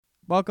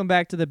Welcome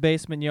back to the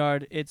basement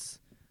yard.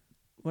 It's,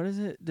 what is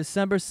it?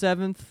 December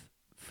 7th,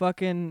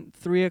 fucking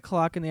 3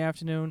 o'clock in the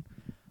afternoon.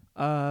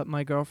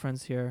 My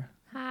girlfriend's here.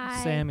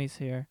 Hi. Sammy's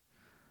here.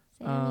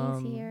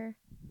 Sammy's here.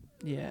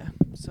 Yeah,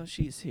 so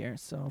she's here,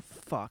 so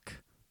fuck.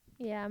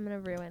 Yeah, I'm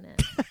gonna ruin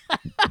it.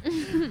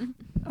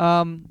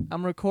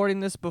 I'm recording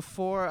this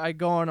before I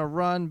go on a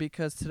run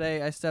because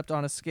today I stepped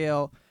on a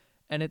scale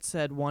and it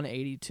said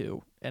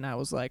 182. And I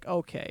was like,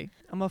 okay,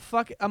 I'm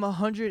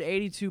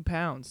 182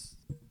 pounds.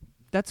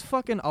 That's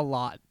fucking a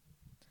lot.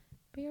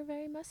 But you're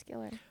very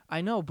muscular.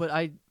 I know, but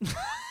I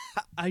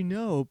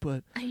know,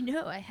 but I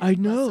know I have I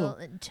know. muscle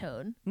and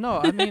tone. No,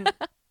 I mean,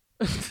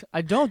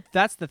 I don't.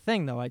 That's the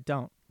thing, though. I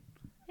don't.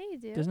 Hey, you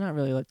do. There's not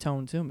really a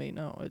tone to me.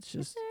 No, it's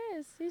Yes, just. there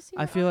is. You see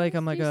I your feel like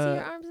I'm arms? like Do you see a-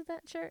 your arms with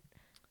that shirt?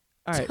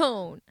 All right.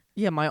 Tone.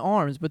 Yeah, my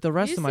arms, but the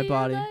rest you of my see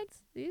body. Your legs?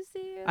 Do you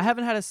see your I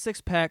haven't had a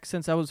six pack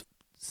since I was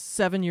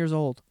 7 years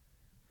old.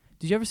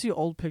 Did you ever see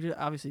old pictures?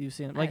 Obviously, you've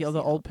seen it. Like I've the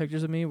seen old old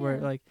pictures of me where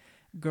Yeah. like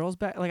girls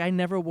back. Like I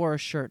never wore a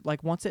shirt.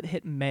 Like once it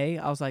hit May,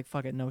 I was like,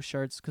 fuck it, no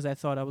shirts, because I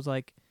thought I was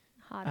like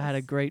hottest. I had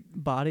a great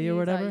body you or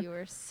whatever. Thought you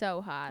were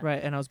so hot.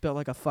 Right, and I was built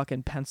like a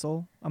fucking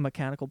pencil, a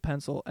mechanical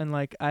pencil, and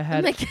like I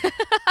had,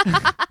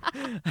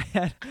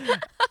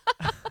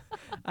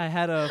 I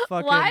had a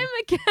fucking. Why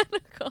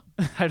mechanical?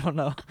 I don't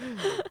know.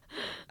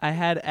 I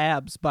had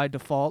abs by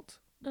default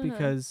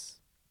because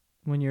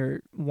when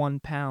you're 1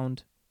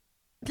 pound,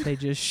 they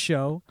just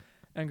show,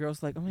 and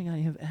girls like, oh my god,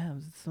 you have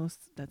abs.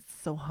 That's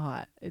so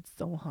hot. It's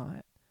so hot.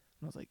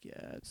 And I was like,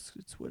 yeah, it's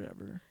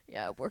whatever.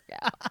 Yeah, work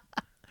out.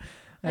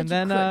 And I do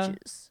then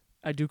crunches.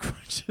 I do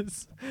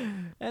crunches,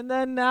 and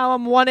then now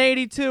I'm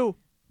 182.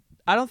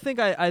 I don't think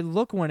I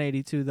look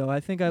 182 though. I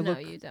think I no,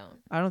 look. you don't.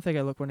 I don't think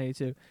I look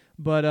 182,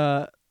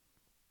 but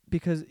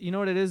because you know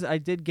what it is, I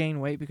did gain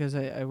weight because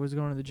I was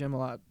going to the gym a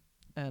lot,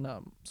 and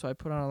so I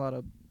put on a lot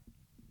of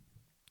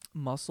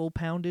muscle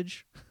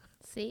poundage.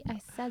 See, I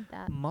said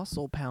that.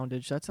 Muscle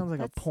poundage. That sounds like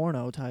a That's-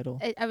 porno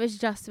title. I was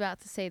just about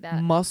to say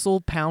that.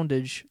 Muscle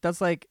poundage. That's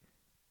like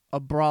a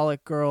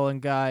brolic girl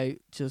and guy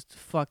just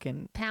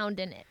fucking.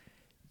 Pounding it.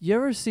 You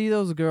ever see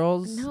those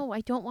girls? No, I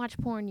don't watch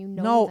porn. You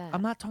know No, that.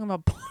 I'm not talking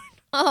about porn.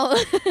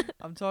 Oh.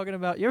 I'm talking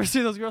about. You ever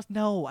see those girls?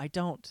 No, I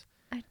don't.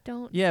 I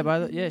don't. Yeah,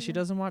 think I she know.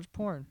 doesn't watch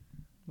porn,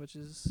 which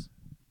is.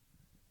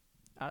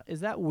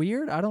 Is that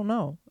weird? I don't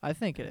know. I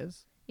think it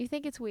is. You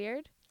think it's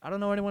weird? I don't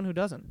know anyone who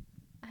doesn't.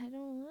 I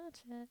don't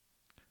watch it.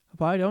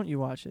 Why don't you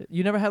watch it?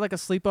 You never had like a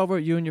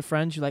sleepover, you and your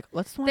friends. You're like,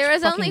 let's watch. There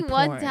was fucking only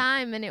one porn.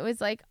 time, and it was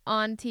like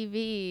on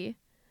TV.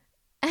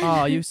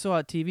 Oh, you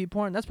saw TV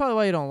porn? That's probably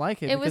why you don't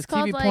like it. It was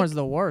because TV called, porn's like-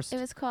 the worst. It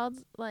was called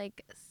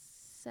like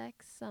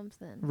sex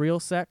something. Real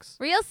sex.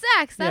 Real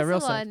sex. Yeah, That's real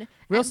the sex. one.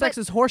 Real but sex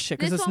is horseshit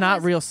because this it's one not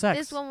was- real sex.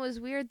 This one was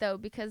weird though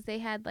because they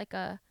had like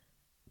a,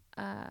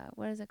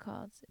 what is it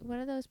called? What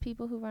are those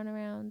people who run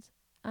around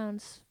on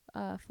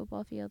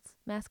football fields?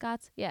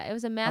 Mascots? Yeah, it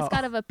was a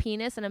mascot of a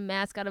penis and a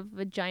mascot of a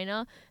vagina,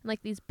 and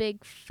like these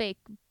big fake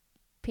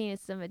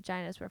penises and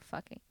vaginas were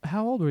fucking.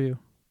 How old were you?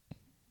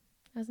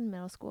 I was in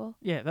middle school.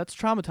 Yeah, that's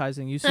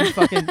traumatizing. You see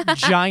fucking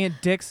giant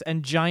dicks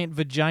and giant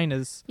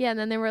vaginas. Yeah, and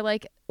then there were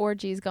like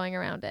orgies going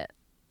around it.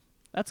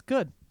 That's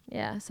good.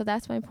 Yeah, so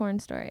that's my porn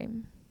story.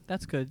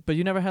 That's good. But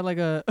you never had like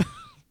a.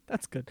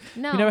 That's good.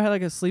 No. You never had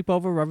like a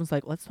sleepover where everyone's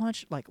like,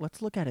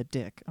 let's look at a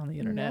dick on the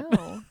internet.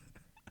 No.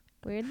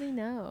 Weirdly,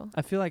 no.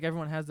 I feel like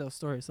everyone has those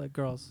stories, like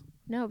girls.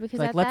 No, because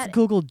Like, at let's that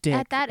Google dick.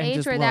 at that and age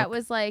just where that look.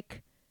 was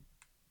like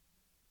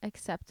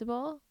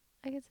acceptable,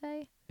 I could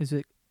say. Is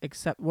it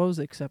what was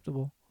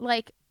acceptable?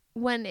 Like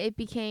when it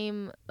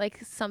became like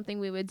something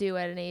we would do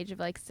at an age of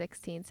like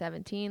 16,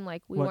 17,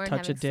 like we What, weren't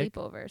touch a having dick?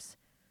 sleepovers.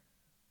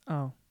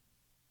 Oh.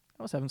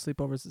 I was having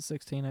sleepovers at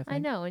 16, I think. I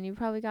know, and you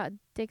probably got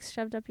dicks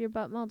shoved up your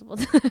butt multiple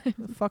times.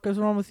 The fuck is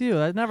wrong with you?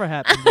 That never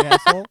happened, you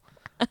asshole.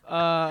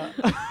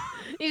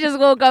 You just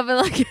woke up and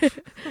like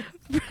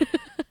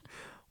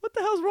What the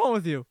hell's wrong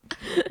with you?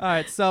 All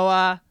right,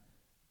 so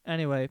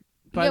anyway.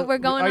 Yeah, we're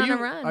going are on you,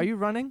 a run. Are you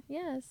running?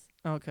 Yes.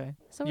 Okay.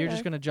 So You're we're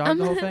just done. going to jog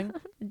the whole thing?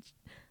 I'm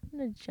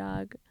gonna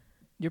jog.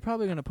 You're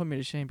probably going to put me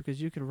to shame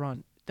because you could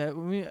run.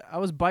 I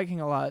was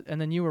biking a lot, and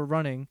then you were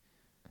running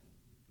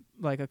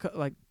like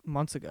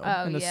months ago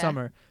Oh, in the yeah.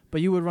 summer. But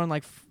you would run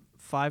like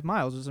 5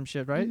 miles or some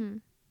shit, right?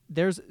 Mhm.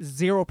 There's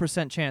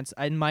 0% chance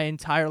in my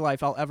entire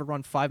life I'll ever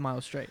run 5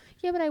 miles straight.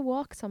 Yeah, but I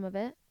walk some of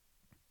it.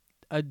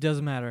 It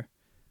doesn't matter.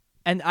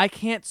 And I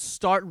can't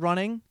start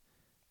running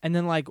and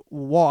then like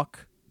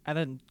walk and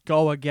then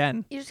go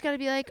again. You just gotta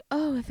be like,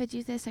 oh, if I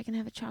do this, I can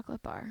have a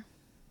chocolate bar.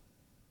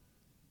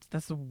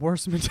 That's the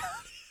worst mentality.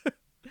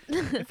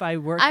 If I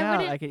work I out,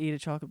 wouldn't- I could eat a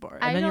chocolate bar.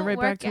 I And then you're don't right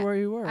back work to out- where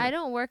you were. I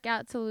don't work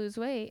out to lose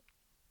weight.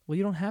 Well,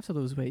 you don't have to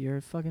lose weight.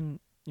 You're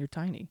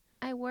tiny.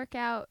 I work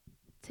out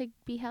to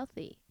be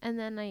healthy, and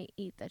then I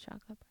eat the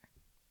chocolate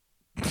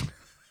bar.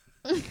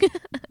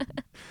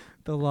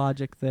 The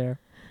logic there.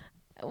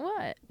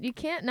 What? You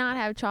can't not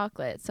have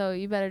chocolate, so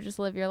you better just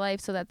live your life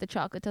so that the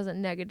chocolate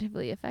doesn't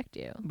negatively affect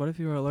you. What if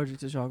you were allergic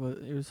to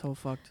chocolate? You're so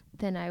fucked.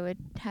 Then I would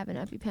have an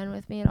EpiPen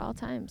with me at all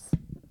times.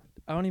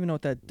 I don't even know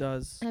what that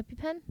does.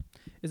 EpiPen?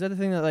 Is that the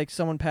thing that like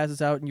someone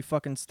passes out and you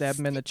fucking stab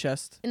them in the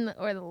chest?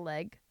 Or the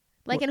leg.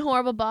 Like in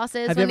Horrible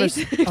Bosses. Have you ever?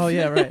 Oh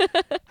yeah, right.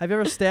 Have you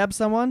ever stabbed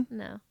someone?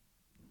 No.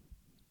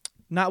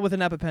 Not with an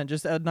EpiPen,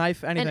 just a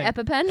knife, anything. An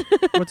EpiPen?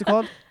 What's it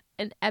called?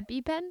 An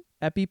EpiPen?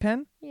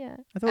 EpiPen? Yeah.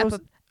 I thought it was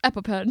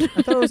EpiPen.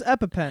 I thought it was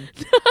EpiPen.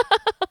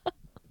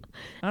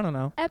 I don't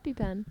know.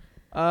 EpiPen.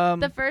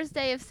 The first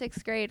day of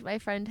 6th grade, my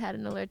friend had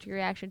an allergic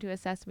reaction to a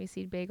sesame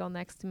seed bagel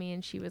next to me,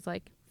 and she was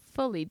like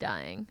fully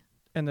dying.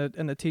 And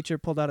the teacher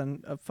pulled out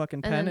a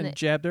fucking pen and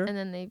jabbed her. And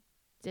then they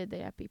did the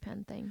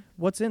EpiPen thing.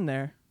 What's in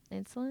there?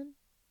 Insulin?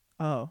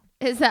 Oh.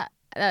 Is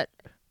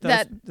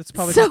that's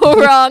probably so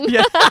wrong?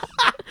 Yeah.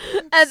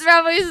 That's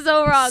probably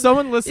so wrong.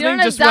 Someone listening you don't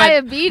have just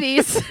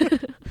diabetes.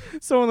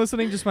 Someone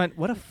listening just went,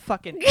 "What a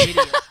fucking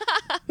idiot."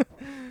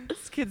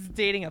 This kid's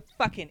dating a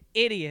fucking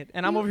idiot,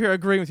 and I'm over here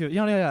agreeing with you.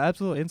 Yeah,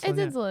 absolutely. Insulin.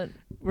 It's insulin.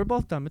 We're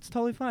both dumb. It's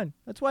totally fine.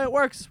 That's why it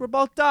works. We're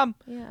both dumb.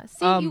 Yeah.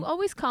 See, you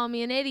always call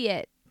me an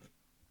idiot.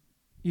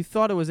 You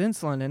thought it was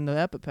insulin in the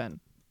EpiPen.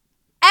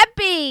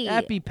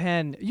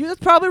 EpiPen. That's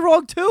probably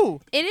wrong too.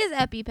 It is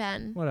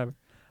EpiPen. Whatever.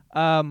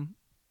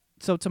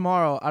 So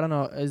tomorrow, I don't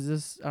know. I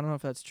don't know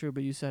if that's true,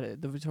 but you said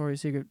it. The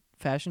Victoria's Secret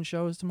fashion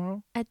show is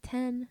tomorrow. At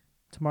 10.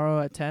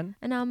 Tomorrow at 10.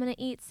 And I'm gonna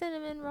eat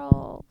cinnamon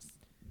rolls.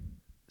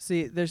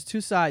 See, there's two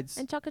sides.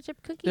 And chocolate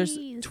chip cookies.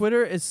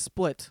 Twitter is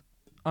split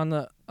on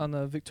the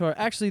Victoria.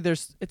 Actually,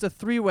 it's a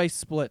 3-way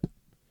split.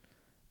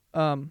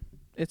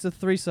 It's a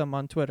threesome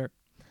on Twitter.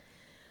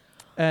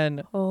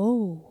 And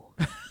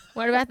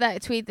what about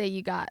that tweet that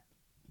you got?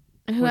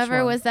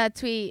 Whoever was that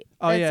tweet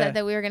that said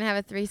that we were gonna have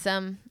a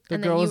threesome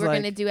and that you were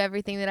gonna do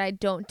everything that I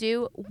don't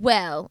do.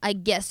 Well, I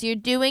guess you're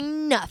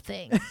doing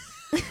nothing.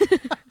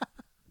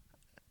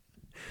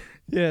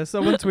 Yeah,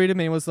 someone tweeted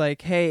me and was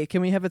like, "Hey,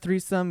 can we have a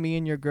threesome, me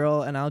and your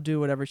girl, and I'll do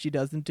whatever she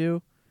doesn't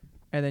do,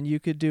 and then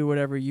you could do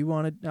whatever you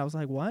wanted." I was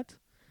like, "What?"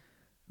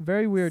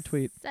 Very weird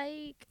tweet.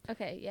 Psych.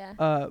 Okay,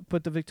 yeah.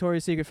 But the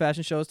Victoria's Secret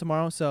fashion show is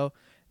tomorrow, so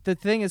the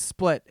thing is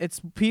split. It's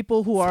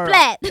people who are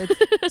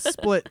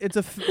split. It's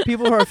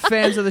people who are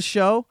fans of the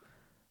show,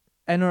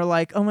 and are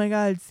like, "Oh my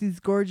God, she's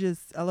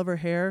gorgeous. I love her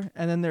hair."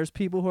 And then there's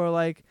people who are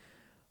like,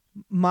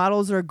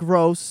 "Models are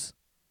gross.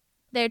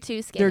 They're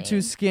too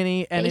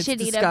skinny, and it's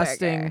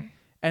disgusting."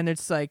 And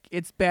it's like,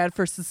 it's bad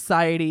for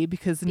society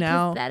because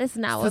now that is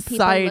not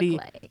society,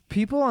 what people look like.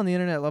 People on the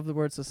internet love the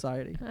word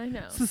society. I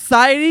know.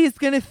 Society is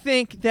going to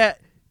think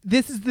that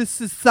this is the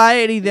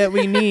society that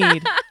we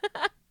need.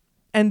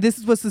 And this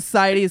is what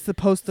society is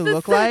supposed to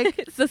look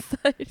like.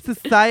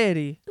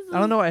 Society. I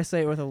don't know why I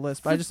say it with a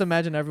lisp. I just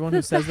imagine everyone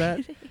who says that.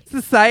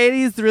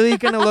 Society is really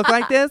going to look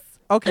like this?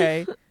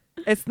 Okay.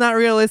 It's not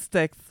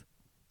realistic.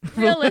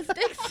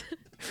 Realistics?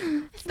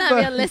 It's not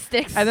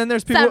realistic. And then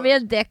there's people. It's not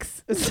real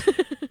dicks.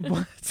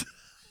 What?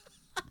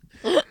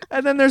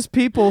 And then there's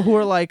people who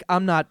are like,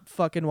 "I'm not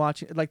fucking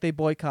watching." Like they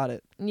boycott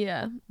it.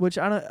 Yeah. Which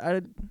I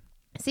don't.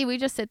 See, we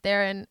just sit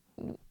there and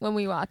when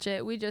we watch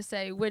it, we just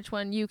say which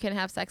one you can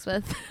have sex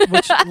with.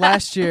 Which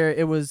last year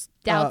it was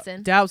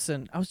Dowdson.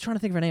 Dowdson. I was trying to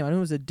think of her name. I knew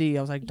it was a D.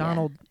 I was like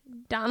Donald.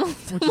 Donald.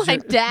 My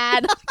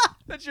dad.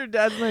 That's your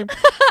dad's name.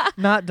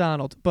 Not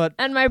Donald, but.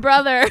 And my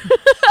brother.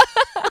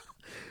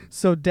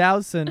 So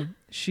Dowdson,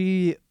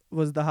 she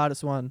was the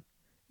hottest one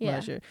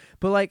last year.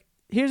 But like,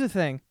 here's the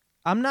thing.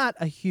 I'm not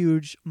a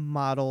huge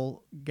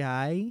model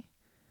guy.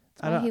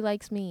 That's why he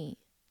likes me.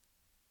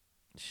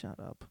 Shut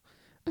up.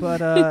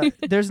 But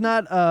there's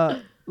not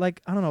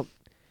like, I don't know.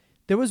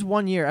 There was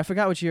one year, I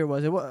forgot which year it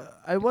was.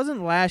 It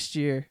wasn't last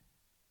year.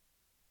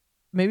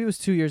 Maybe it was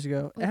 2 years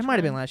ago. It might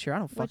have been last year. I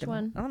don't fucking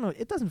know. I don't know.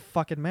 It doesn't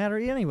fucking matter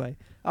anyway.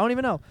 I don't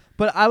even know.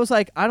 But I was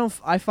like,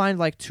 I find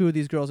like 2 of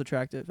these girls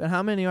attractive. And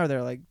how many are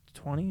there? Like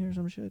 20 or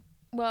some shit?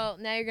 Well,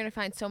 now you're going to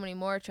find so many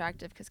more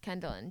attractive because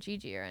Kendall and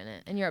Gigi are in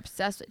it. And you're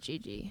obsessed with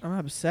Gigi. I'm not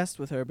obsessed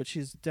with her, but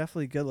she's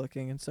definitely good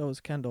looking. And so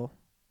is Kendall.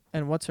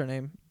 And what's her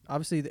name?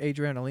 Obviously,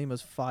 Adriana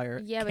Lima's fire.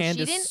 Yeah, Candace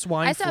but she didn't.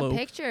 Swine I saw flu.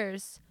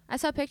 pictures. I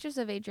saw pictures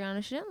of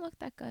Adriana. She didn't look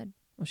that good.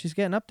 Well, she's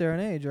getting up there in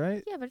age,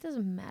 right? Yeah, but it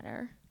doesn't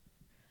matter.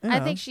 Yeah. I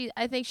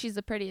think she's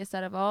the prettiest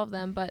out of all of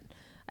them, but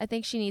I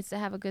think she needs to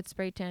have a good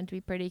spray tan to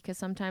be pretty because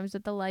sometimes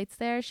with the lights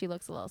there, she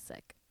looks a little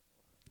sick.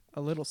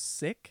 A little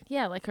sick?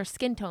 Yeah, like her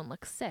skin tone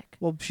looks sick.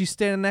 Well, she's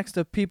standing next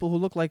to people who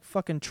look like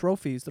fucking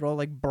trophies. They're all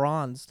like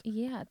bronzed.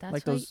 Yeah, that's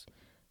like those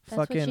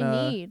fucking.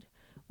 What you need.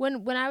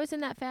 When I was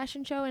in that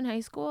fashion show in high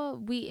school,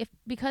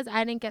 because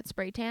I didn't get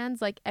spray tans,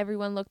 like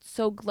everyone looked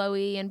so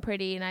glowy and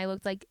pretty, and I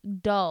looked like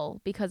dull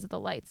because of the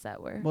lights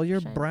that were. Well,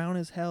 you're shining. Brown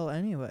as hell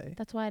anyway.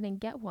 That's why I didn't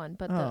get one.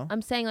 But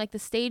I'm saying like the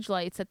stage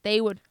lights that they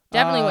would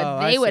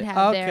definitely would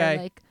have okay. there.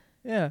 Like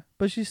yeah,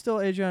 but she's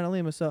still Adriana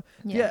Lima. So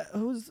yeah,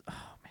 who's?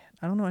 Oh man,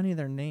 I don't know any of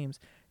their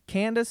names.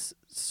 Candace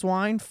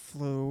Swine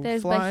Flu.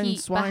 There's Swine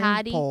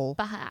Bahati. Pole.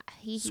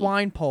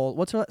 Swine Pole.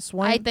 What's her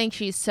swine? I think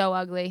she's so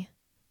ugly.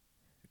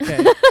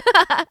 Okay.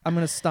 I'm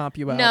going to stomp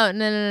you out.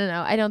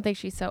 No. I don't think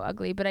she's so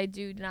ugly, but I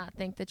do not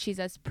think that she's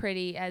as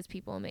pretty as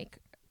people make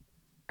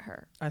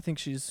her. I think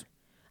she's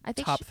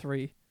top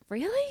 3.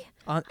 Really?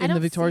 In the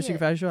Victoria's Secret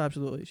fashion show?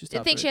 Absolutely. She's top 3.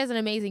 I think she has an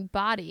amazing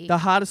body. The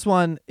hottest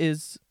one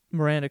is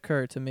Miranda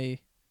Kerr to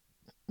me.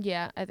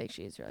 Yeah, I think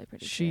she's really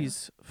pretty.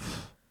 She's.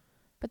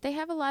 But they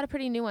have a lot of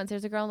pretty new ones.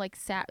 There's a girl like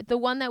the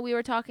one that we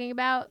were talking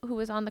about who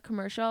was on the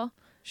commercial.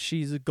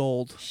 She's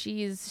gold.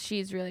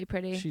 She's really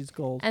pretty. She's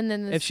gold. And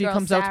then this if she girl,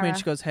 comes Sarah, up to me and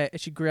she goes, "Hey,"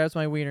 she grabs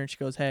my wiener and she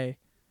goes, "Hey,"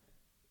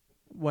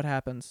 what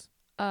happens?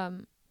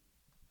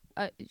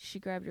 She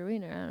grabbed your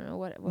wiener. I don't know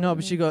what. No,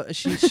 but she goes.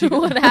 She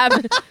what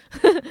happened?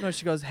 No,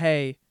 she goes,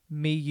 "Hey,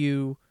 me,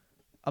 you,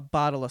 a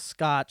bottle of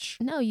scotch."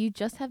 No, you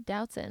just have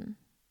doubts in.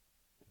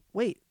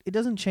 Wait, it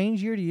doesn't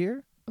change year to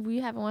year? We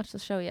haven't watched the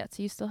show yet,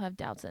 so you still have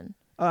doubts in.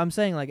 Oh, I'm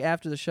saying like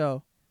after the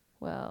show.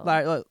 Well,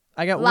 Like, look,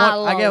 I get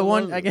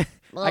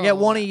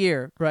one a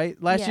year,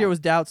 right? Last year was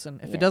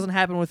Doubtson. If it doesn't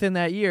happen within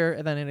that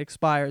year, then it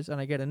expires and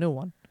I get a new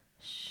one.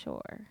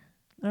 Sure.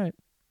 All right.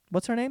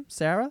 What's her name?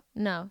 Sarah?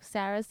 No,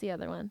 Sarah's the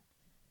other one.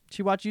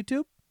 She watch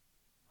YouTube?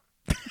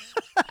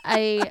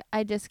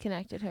 I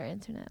disconnected her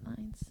internet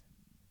lines.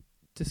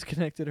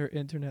 Disconnected her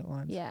internet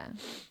lines. Yeah.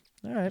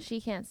 All right. She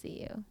can't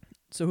see you.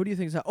 So who do you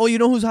think is hot? Oh, you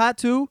know who's hot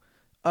too?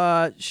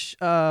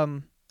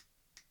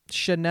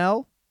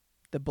 Chanel,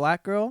 the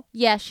black girl.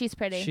 Yeah, she's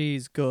pretty.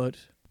 She's good.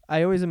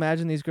 I always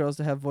imagine these girls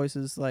to have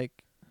voices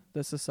like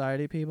the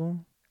Society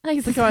people.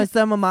 Like,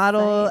 I'm a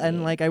model Society.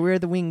 and like I wear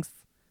the wings.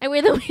 I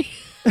wear the wings.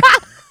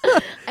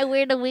 I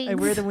wear the wings. I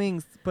wear the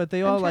wings, but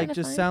they I'm all trying like to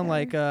just find sound her.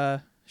 like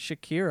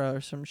Shakira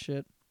or some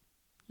shit.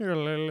 No.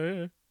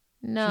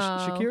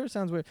 Shakira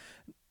sounds weird.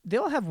 They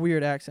all have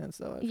weird accents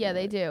though. I Yeah, feel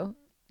they like. do.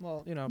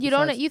 Well, you know. You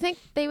don't. besides- You think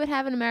they would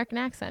have an American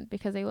accent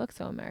because they look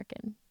so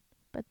American,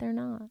 but they're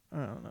not. I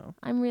don't know.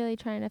 I'm really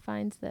trying to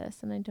find this,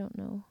 and I don't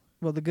know.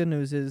 Well, the good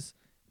news is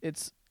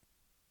it's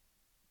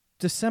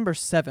December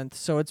 7th,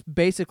 so it's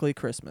basically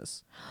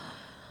Christmas.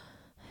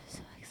 I'm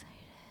so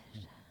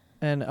excited.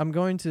 And I'm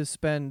going to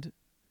spend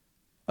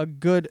a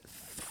good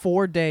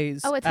 4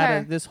 days Oh, it's out her.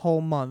 of this whole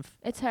month.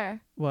 It's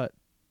her. What?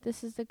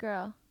 This is the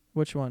girl.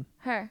 Which one?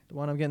 Her. The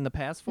one I'm getting the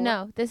pass for?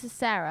 No, this is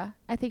Sarah.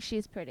 I think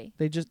she's pretty.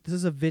 This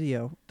is a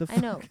video. I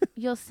know.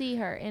 You'll see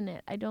her in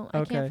it. I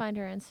Okay. can't find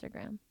her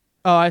Instagram.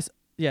 Oh,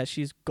 yeah,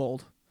 she's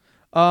gold.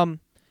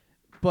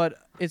 But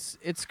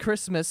it's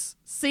Christmas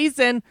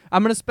season.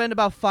 I'm gonna spend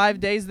about 5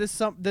 days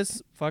this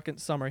fucking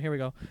summer. Here we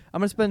go. I'm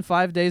gonna spend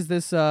 5 days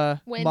this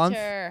month.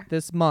 Winter.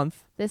 This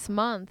month. This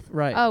month.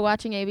 Right. Oh,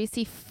 watching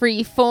ABC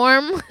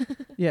Freeform.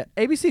 Yeah.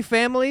 ABC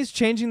Family's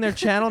changing their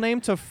channel name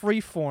to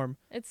Freeform,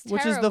 It's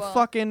which terrible. is the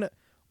fucking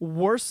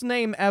worst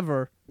name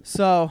ever.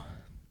 So,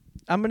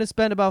 I'm gonna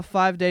spend about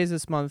 5 days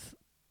this month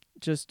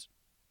just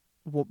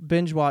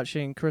binge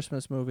watching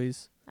Christmas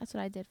movies. That's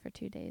what I did for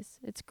 2 days.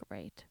 It's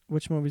great.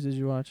 Which movies did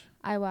you watch?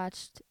 I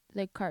watched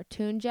the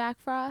cartoon Jack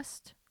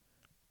Frost.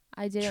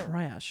 I didn't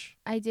Trash.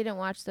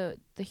 watch the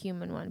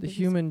human one. The because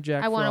human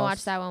Jack I want to Frost.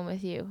 watch that one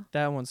with you.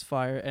 That one's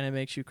fire, and it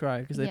makes you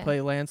cry because they Yeah. play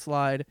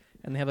Landslide,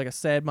 and they have like a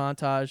sad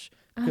montage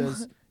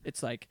because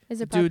it's like Is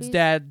it dude's puppies?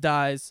 dad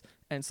dies,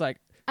 and it's like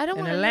I don't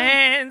in want a to.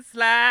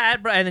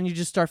 landslide, and then you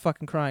just start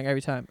fucking crying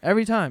every time.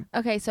 Every time.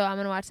 Okay, so I'm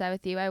gonna watch that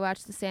with you. I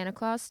watched the Santa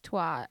Claus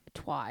twice.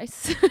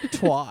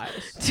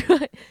 Twice. Twi-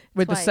 Wait,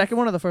 the Twice. second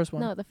one or the first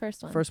one? No, the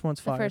first one. First one's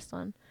the fire. first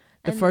one.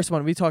 The And first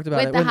one we talked about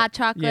with it. the hot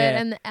chocolate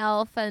yeah. and the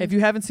elf and If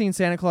you haven't seen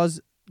Santa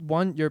Claus,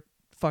 one, you're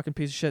fucking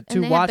piece of shit. and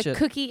Two, they watch have the it.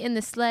 cookie in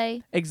the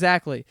sleigh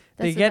Exactly.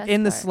 That's They the get best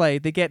in the part. sleigh.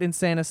 They get in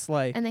Santa's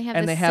sleigh. and they have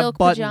And the they have silk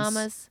buttons.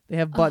 pajamas They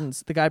have Ugh.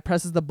 buttons. The guy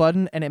presses the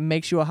button and it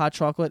makes you a hot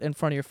chocolate in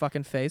front of your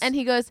fucking face. and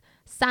he goes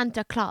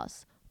Santa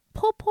Claus.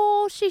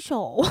 Popo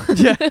shisho.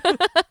 Yeah.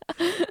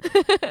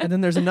 And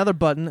then there's another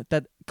button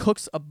that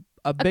cooks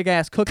a big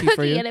ass cookie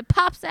for you. and it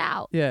pops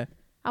out. Yeah.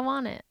 I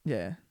want it.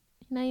 Yeah.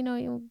 Now you know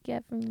what you'll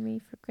get from me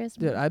for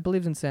Christmas. Dude, I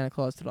believed in Santa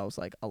Claus till I was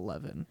like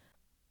 11.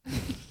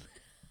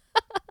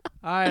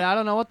 All right, I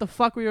don't know what the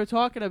fuck we were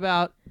talking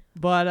about,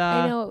 but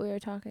I know what we were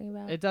talking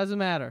about. it doesn't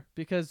matter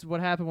because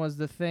what happened was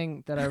the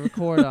thing that I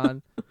record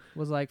on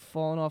was like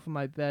falling off of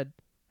my bed,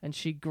 and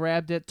she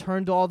grabbed it,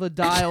 turned all the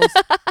dials,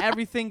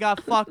 everything got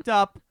fucked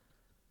up,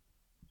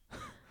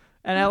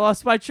 and I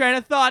lost my train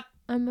of thought.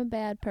 I'm a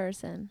bad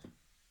person.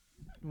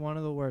 One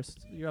of the worst.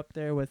 You're up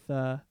there with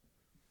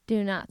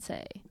Do not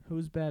say.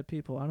 who's bad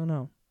people? I don't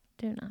know.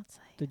 Do not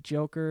say. The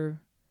Joker.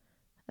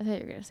 I thought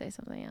you were gonna say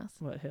something else.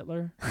 What,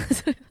 Hitler?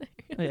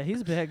 Oh, yeah,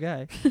 he's a bad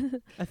guy.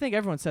 I think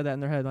everyone said that in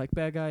their head, like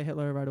bad guy,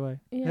 Hitler, right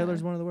away. Yeah.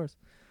 Hitler's one of the worst.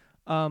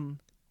 What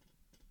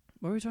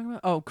were we talking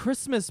about? Oh,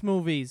 Christmas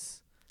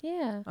movies.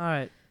 Yeah. All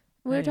right.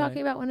 We were Anyway.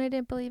 talking about when I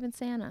didn't believe in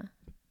Santa.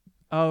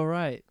 Oh,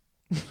 right.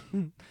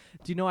 Do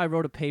you know I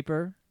wrote a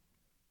paper?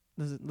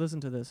 Listen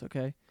to this,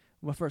 okay?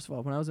 Well, first of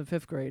all, when I was in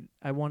 5th grade,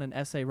 I won an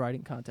essay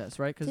writing contest,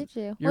 right? Because Did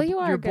you? your, Well, you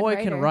are your a good boy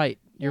writer. can write.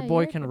 Your Yeah,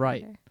 boy you're a can good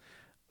write.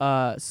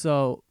 writer.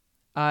 So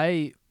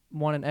I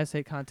won an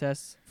essay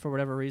contest for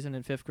whatever reason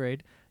in 5th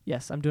grade.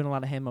 Yes, I'm doing a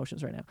lot of hand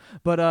motions right now.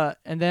 But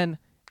and then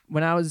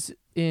when I was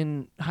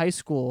in high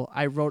school,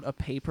 I wrote a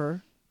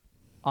paper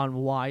on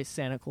why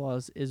Santa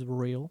Claus is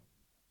real,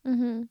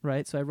 Mm-hmm.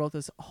 right? So I wrote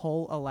this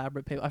whole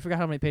elaborate paper. I forgot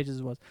how many pages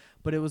it was,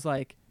 but it was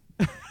like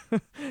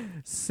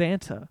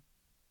Santa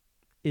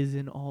is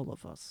in all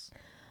of us,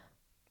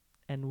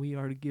 and we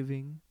are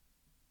giving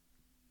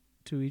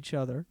to each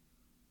other.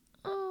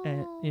 Oh,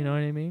 And you know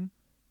what I mean?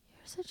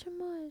 you're such a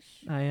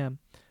mush. I am.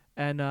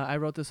 And I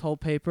wrote this whole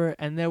paper,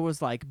 and there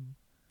was like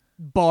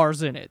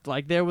bars in it.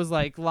 Like there was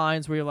like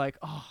lines where you're like,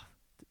 oh,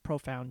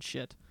 profound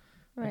shit.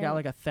 Right. I got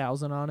like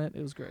 1,000 on it.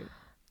 It was great.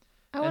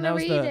 I and want that to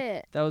was read the-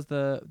 it. That was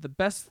the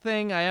best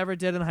thing I ever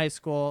did in high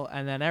school,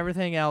 and then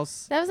everything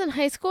else. That was in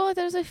high school. I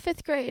thought it was like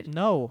 5th grade.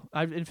 No,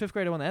 in 5th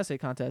grade I won the essay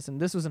contest, and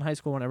this was in high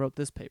school when I wrote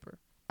this paper.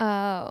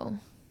 Oh,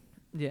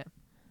 Yeah,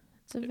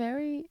 it's a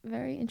very,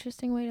 very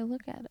interesting way to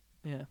look at it.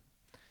 yeah,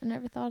 I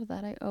never thought of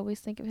that. I always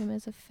think of him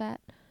as a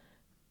fat,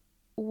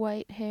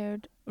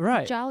 white-haired,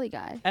 right. jolly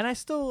guy. And I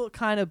still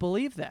kind of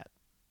believe that.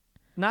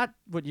 Not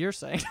what you're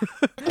saying.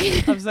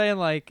 I'm saying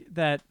like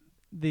that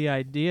the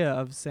idea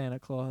of Santa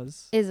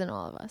Claus. Isn't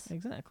all of us.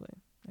 Exactly.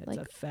 It's Like,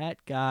 a fat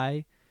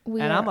guy,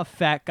 We and are, I'm a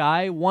fat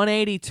guy,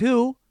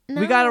 182.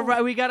 no, We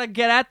gotta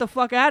get at the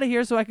fuck out of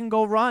here so I can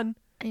go run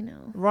I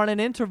know. in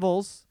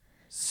intervals,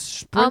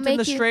 sprinting the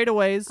make you-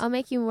 straightaways. I'll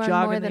make you run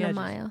Jogging more the than a edges.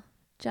 mile.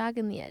 Jog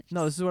in the edge.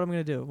 No, this is what I'm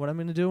gonna do. What I'm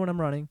gonna do when I'm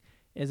running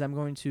is I'm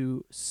going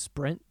to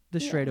sprint the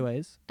Yeah.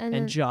 straightaways And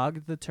and then-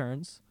 jog the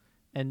turns.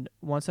 And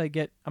once I'm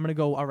gonna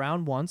go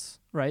around once,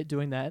 right,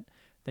 doing that.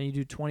 Then you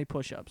do 20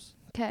 push-ups.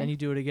 Then Okay. you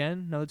do it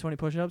again, another 20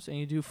 push-ups, and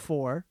you do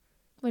 4.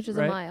 Which is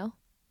right? a mile.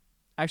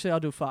 Actually, I'll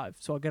do 5.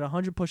 So I'll get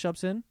 100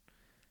 push-ups in,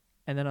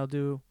 and then I'll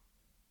do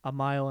a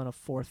mile and a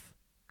fourth.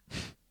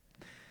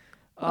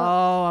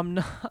 Well, I'm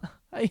not.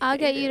 I'll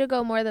get you to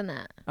go more than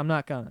that. I'm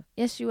not gonna.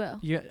 Yes, you will.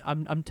 Yeah,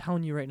 I'm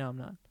telling you right now, I'm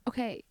not.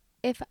 Okay.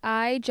 If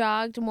I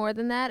jogged more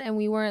than that and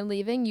we weren't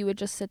leaving, you would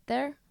just sit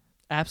there?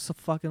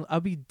 Absolutely, I'll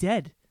be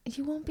dead.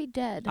 You won't be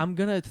dead. I'm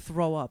gonna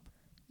throw up.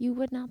 You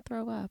would not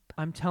throw up.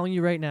 I'm telling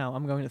you right now,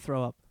 I'm going to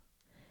throw up.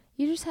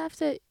 You just have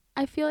to.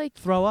 I feel like.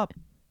 Throw up.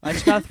 I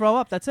just gotta throw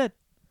up. That's it.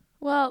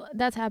 Well,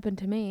 that's happened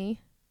to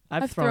me.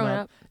 I've thrown thrown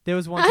up. There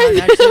was one time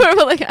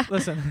actually.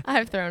 Listen,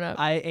 I've thrown up.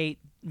 I ate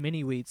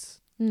mini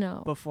wheats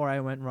No. before I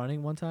went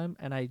running one time,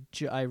 and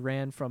I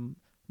ran from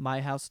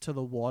my house to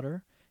the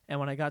water. And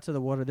when I got to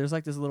the water, there's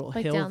like this little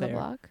Like hill down there. the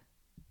block.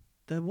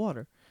 The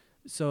water.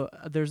 So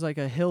there's like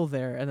a hill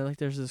there, and then like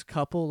there's this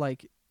couple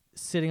like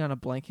sitting on a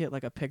blanket,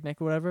 like a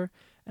picnic or whatever.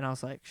 And I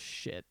was like,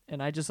 shit.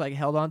 And I just like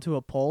held onto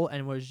a pole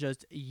and was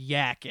just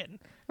yakking.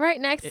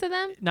 Right next to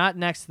them? Not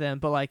next to them,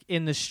 but like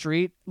in the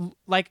street,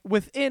 like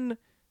within.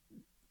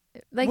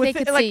 Like With they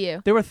could it, like, see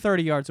you. They were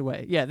 30 yards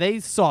away. Yeah, they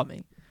saw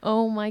me.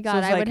 Oh my God.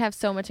 it's I like- would have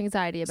so much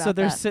anxiety about So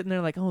they're that. sitting there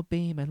like, oh,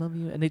 babe, I love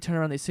you. And they turn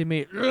around, they see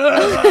me just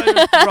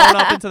thrown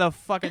up into the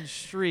fucking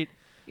street.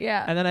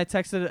 Yeah. And then I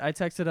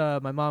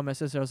texted my mom and my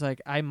sister. I was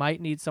like, I might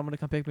need someone to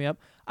come pick me up.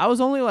 I was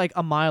only like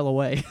a mile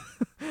away.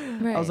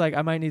 Right. I was like,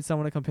 I might need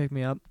someone to come pick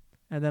me up.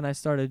 And then I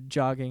started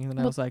jogging, and then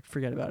I Well, was like,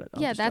 forget about it.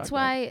 I'll yeah, just that's jog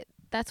back. why.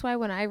 That's why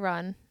when I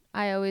run,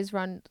 I always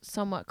run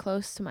somewhat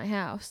close to my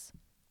house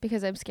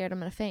because I'm scared I'm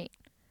gonna faint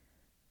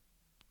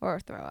or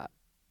throw up.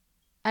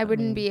 I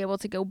wouldn't mean- be able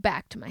to go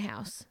back to my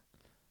house,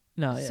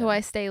 No, yeah. so I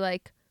stay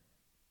like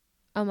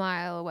a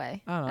mile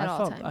away I don't know. at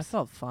all I times.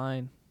 felt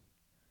fine.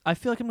 I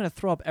feel like I'm gonna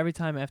throw up every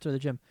time after the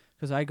gym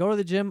because I go to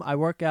the gym, I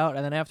work out,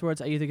 and then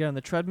afterwards I either get on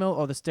the treadmill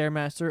or the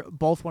stairmaster.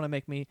 Both want to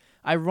make me.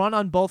 I run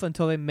on both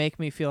until they make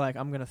me feel like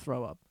I'm gonna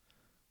throw up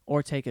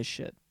or take a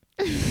shit.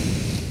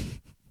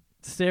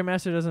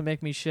 Stairmaster doesn't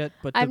make me shit,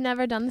 but I've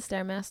never done the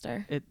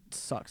Stairmaster, it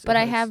sucks. but It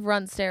I hurts. have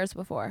run stairs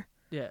before.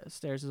 Yeah,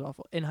 stairs is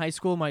awful. In high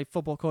school, my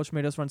football coach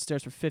made us run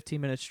stairs for 15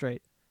 minutes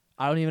straight.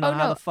 I don't even know Oh,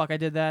 how no. the fuck I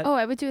did that. Oh,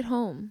 I would do it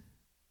home.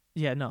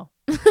 Yeah, no.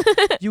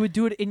 You would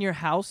do it in your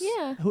house?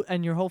 Yeah.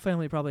 And your whole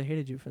family probably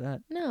hated you for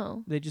that.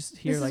 No, They just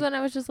hear this is like. when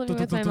I was just living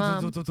with my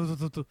mom.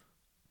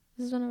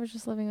 This is when I was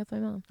just living with my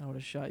mom. I would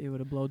have shot you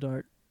with a blow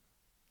dart.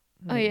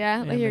 Oh yeah,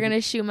 like you're maybe-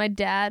 gonna shoot my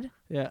dad.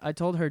 Yeah, I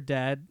told her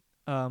dad.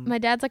 My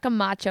dad's like a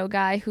macho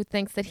guy who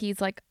thinks that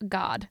he's like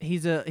God.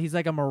 He's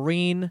like a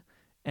Marine,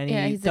 and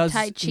Yeah, he he's a does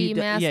Tai Chi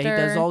Yeah, he does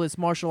master. all this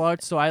martial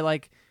arts. So I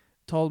like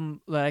told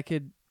him that I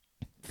could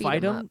Beat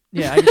fight him him. up.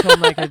 Yeah, I told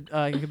him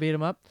I could beat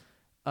him up,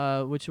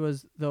 which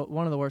was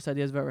one of the worst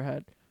ideas I've ever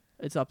had.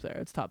 It's up there.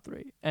 It's top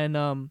 3.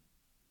 And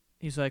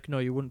he's like, no,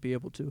 you wouldn't be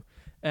able to.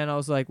 And I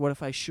was like, what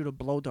if I shoot a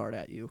blow dart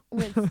at you?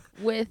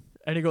 with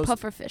And he goes,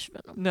 pufferfish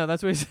venom. no,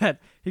 that's what he said.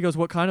 He goes,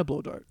 what kind of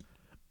blow dart?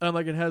 And I'm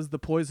like, it has the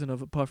poison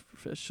of a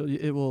pufferfish, so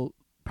it will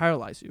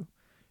paralyze you. And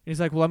he's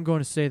like, well, I'm going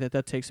to say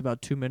that takes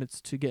about 2 minutes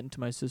to get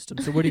into my system.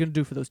 So what are you going to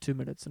do for those 2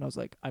 minutes? And I was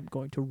like, I'm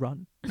going to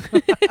run.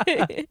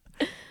 And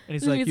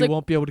he's like, He's you like-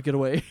 won't be able to get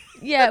away.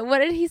 Yeah, what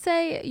did he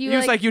say? He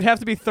was like, you'd have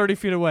to be 30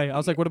 feet away. I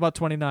was like, what about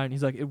 29?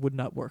 He's like, it would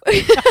not work.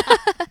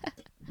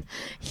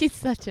 he's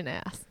such an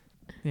ass.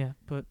 Yeah,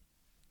 but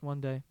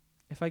one day,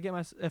 if I get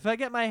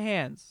my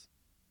hands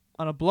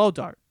on a blow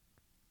dart,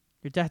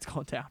 your dad's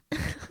going down.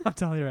 I'm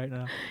telling you right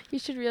now. You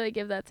should really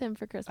give that to him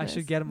for Christmas.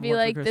 should get him Be one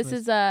for like, this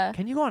Christmas. is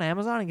Can you go on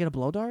Amazon and get a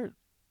blow dart?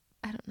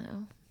 I don't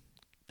know.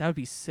 That would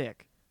be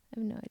sick. I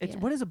have no idea. It's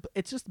what is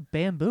it's just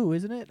bamboo,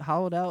 isn't it?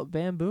 Hollowed out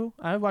bamboo.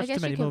 I watched too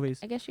many movies.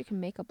 I guess you can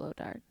make a blow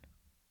dart.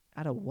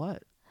 Out of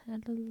what? Out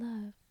of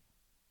love.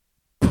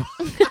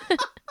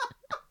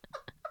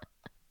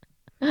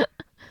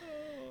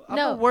 I'm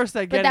No, the worst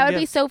at But getting that would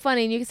be gifts. so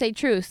funny, and you could say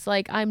truce.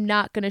 Like, I'm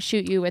not gonna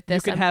shoot you with You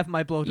this. can have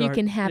my blow dart. You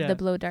can have Yeah. the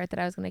blow dart that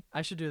I was gonna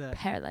I should do that.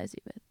 paralyze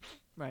you with.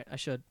 Right, I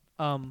should.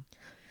 I'm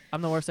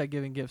the worst at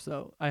giving gifts,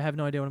 though. I have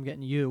no idea what I'm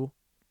getting you.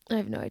 I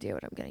have no idea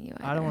what I'm getting you.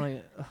 I don't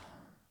want to.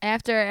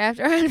 After our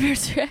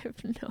anniversary, I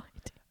have no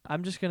idea.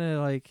 I'm just gonna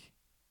like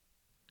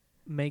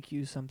make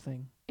you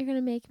something. You're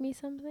gonna make me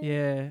something?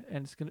 Yeah,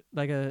 and it's gonna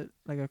like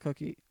a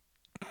cookie,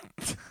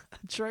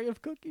 a tray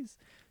of cookies.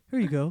 Here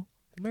you go.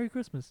 Merry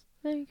Christmas.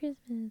 Merry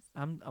Christmas.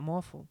 I'm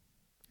awful.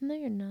 No,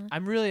 you're not. I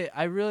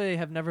really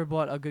have never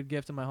bought a good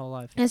gift in my whole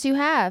life. Yes, you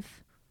have.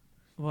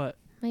 What?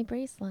 My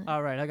bracelet.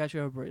 All right, I got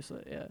you a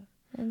bracelet. Yeah.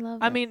 I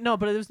love it. I mean, no,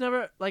 but it was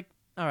never like.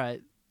 All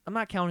right, I'm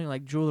not counting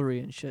like jewelry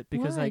and shit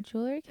because Why? like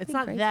Jewelry can it's be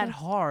not that bracelets.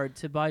 hard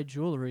to buy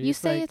jewelry. You It's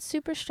say like, it's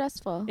super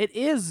stressful. it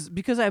is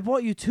because I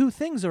bought you 2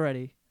 things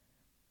already.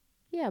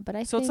 Yeah, but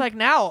I So think it's like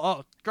now,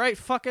 oh great,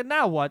 fucking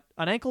now what?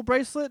 An ankle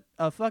bracelet,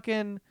 a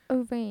fucking a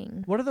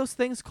ring. what are those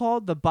things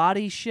called? The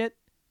body shit.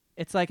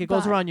 It's like it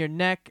goes Bod- around your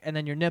neck and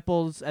then your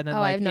nipples and then Oh,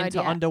 I like have no into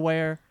idea.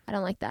 underwear I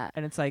don't like that.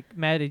 and it's like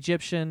mad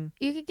Egyptian.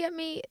 You could get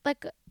me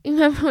like. You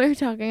remember we were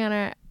talking on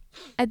our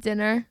at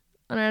dinner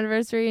on our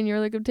anniversary, and you were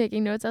like, "I'm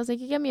taking notes." I was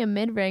like, "You get me a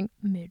mid ring."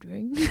 Mid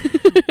ring.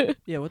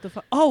 Yeah, what the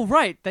fuck? Oh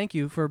right, thank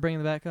you for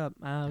bringing that back up.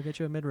 I'll get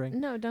you a mid ring.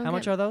 No, don't. How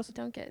much are those?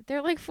 Don't get.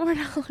 They're like $4.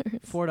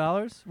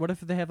 $4. What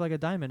if they have like a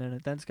diamond in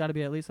it? Then it's got to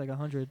be at least like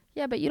 100.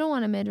 Yeah, but you don't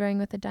want a mid ring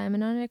with a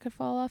diamond on it. It could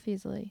fall off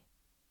easily.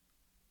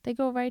 They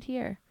go right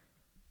here.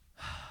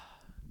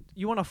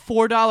 You want a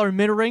 $4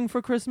 mid ring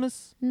for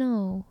Christmas?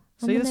 No.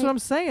 See, that's what I'm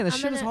saying. This I'm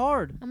shit is gonna-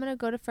 hard. I'm gonna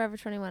go to Forever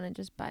 21 and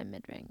just buy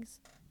mid rings,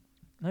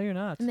 No, you're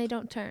not. and they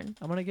don't turn.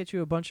 I'm gonna get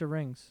you a bunch of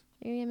rings.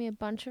 You're gonna get me a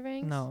bunch of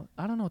rings? No,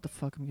 I don't know what the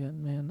fuck I'm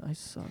getting, man. I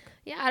suck.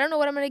 Yeah, I don't know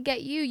what I'm gonna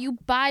get you. You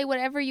buy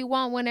whatever you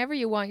want whenever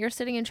you want. You're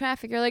sitting in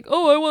traffic. You're like,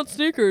 oh, I want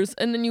sneakers,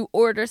 and then you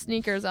order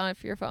sneakers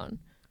off your phone.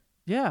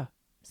 Yeah.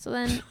 So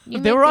then you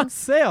They make were on things-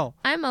 sale.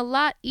 I'm a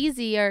lot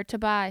easier to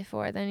buy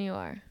for than you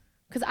are,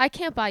 because I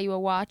can't buy you a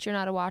watch. You're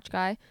not a watch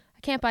guy. I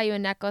can't buy you a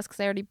necklace because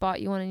I already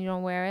bought you one and you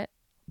don't wear it.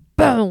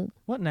 Boom.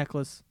 What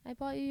necklace? I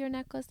bought you your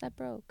necklace that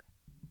broke.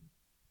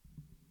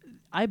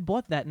 I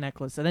bought that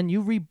necklace and then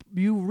you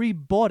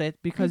rebought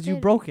it because you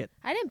did. broke it.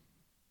 I didn't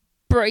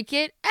break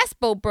it.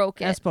 Espo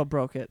broke it. Espo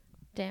broke it.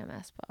 Damn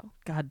Espo.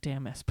 God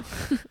damn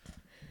Espo.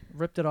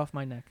 Ripped it off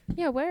my neck.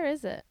 Yeah, where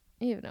is it?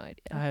 You have no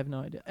idea. I have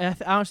no idea. I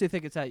honestly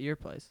think it's at your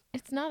place.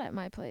 It's not at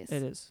my place.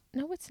 It is.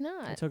 No, it's I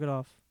not. took it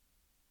off.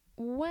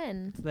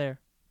 When? It's there.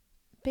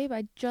 Babe,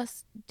 I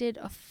just did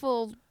a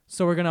full...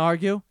 So we're going to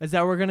argue? Is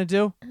that what we're going to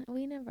do?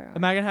 We never are.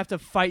 Am I going to have to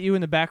fight you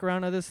in the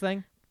background of this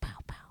thing? Pow,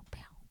 pow,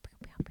 pow,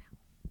 pow,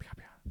 pow,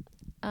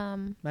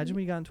 pow. Imagine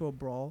we got into a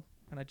brawl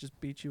and I just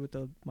beat you with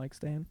the mic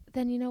stand.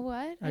 Then you know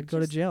what? I'd go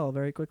to jail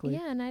very quickly.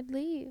 Yeah, and I'd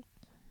leave.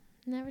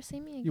 Never see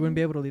me again. You wouldn't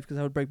be able to leave because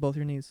I would break both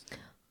your knees.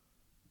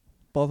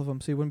 Both of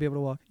them, so you wouldn't be able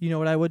to walk. You know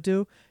what I would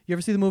do? You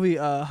ever see the movie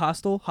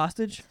Hostel?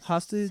 Hostage?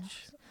 This is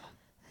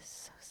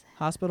so sad.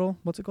 Hospital?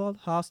 What's it called?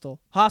 Hostel.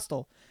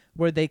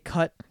 Where they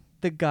cut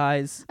the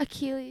guy's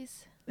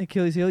Achilles.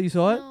 Achilles heel. You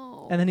saw it?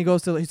 No. And then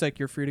he's like,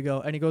 you're free to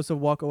go. And he goes to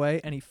walk away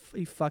and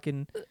he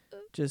fucking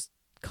just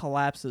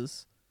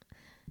collapses.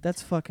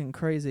 That's fucking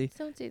crazy.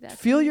 Don't do that. to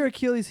Feel me. your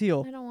Achilles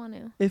heel. I don't want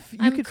to. If you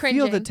I'm could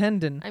feel the cringing.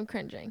 tendon. I'm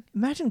cringing.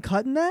 Imagine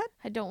cutting that.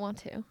 I don't want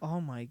to. Oh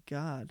my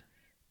God.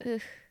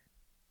 Ugh.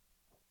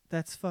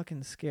 That's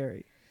fucking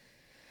scary.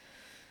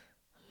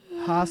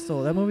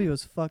 Hostel. That movie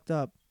was fucked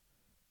up.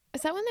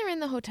 Is that when they're in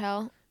the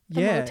hotel?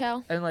 The Yeah.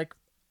 motel? And like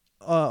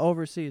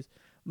overseas.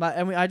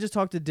 I just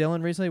talked to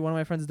Dylan recently, one of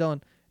my friends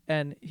Dylan,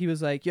 and he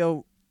was like,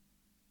 "Yo,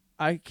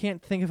 I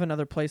can't think of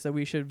another place that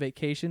we should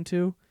vacation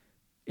to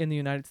in the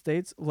United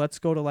States. Let's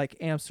go to like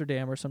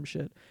Amsterdam or some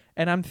shit."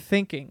 And I'm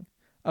thinking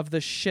of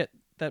the shit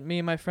that me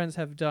and my friends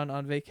have done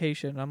on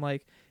vacation. I'm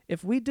like,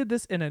 if we did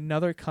this in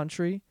another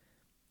country,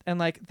 and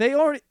like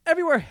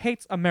everywhere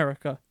hates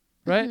America,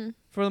 right? Mhm.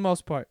 For the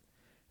most part,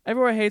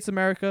 everywhere hates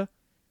America,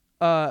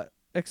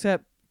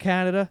 except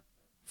Canada,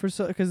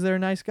 because they're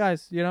nice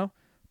guys, you know.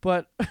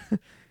 But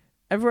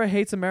everywhere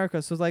hates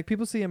America, so it's like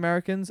people see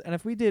Americans, and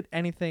if we did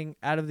anything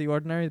out of the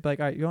ordinary, it'd be like,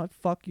 all right, you know what?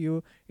 Fuck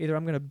you. Either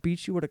I'm gonna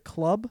beat you with a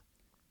club,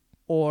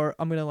 or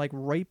I'm gonna like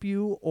rape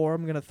you, or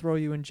I'm gonna throw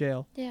you in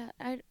jail. Yeah,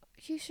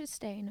 you should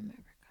stay in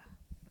America.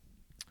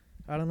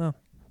 I don't know.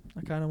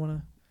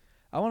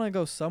 I wanna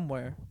go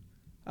somewhere.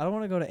 I don't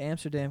want to go to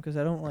Amsterdam because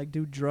I don't like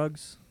do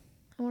drugs.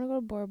 I want to go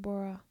to Bora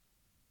Bora.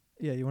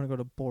 Yeah, you want to go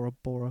to Bora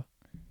Bora.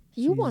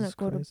 You want to Jesus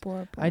go Christ. to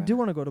Bora Bora. I do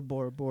want to go to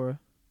Bora Bora,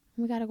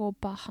 We got to go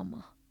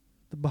Bahama.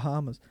 the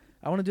Bahamas.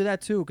 I want to do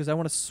that too because I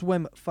want to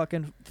swim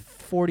fucking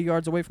 40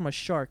 yards away from a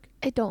shark.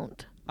 I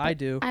don't. I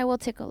do. I will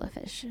tickle a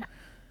fish.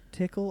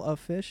 Tickle a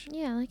fish?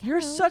 Yeah, like You're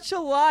hello. such a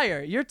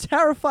liar. You're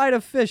terrified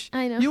of fish.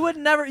 I know. You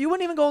wouldn't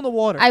even go in the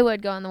water. I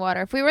would go in the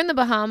water. If we were in the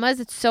Bahamas,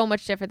 it's so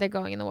much different than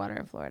going in the water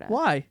in Florida.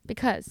 Why?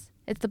 Because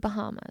it's the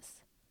Bahamas.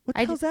 What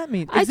the hell does that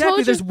mean? I Exactly.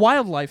 told There's you-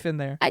 wildlife in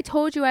there. I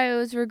told you I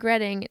was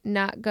regretting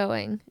not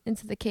going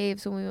into the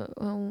caves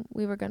when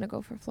we were going to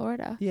go for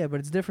Florida. Yeah, but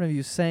it's different if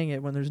you saying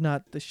it when there's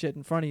not the shit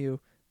in front of you.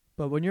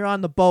 But when you're on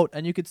the boat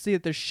and you can see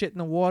that there's shit in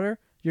the water,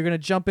 you're gonna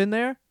jump in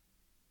there?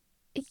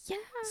 Yeah,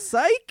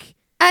 Psych!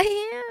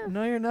 I am.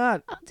 No, you're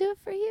not. I'll do it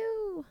for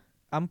you.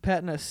 I'm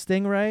petting a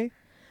stingray,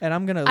 and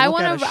I'm gonna I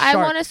look at a shark. I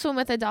want to swim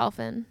with a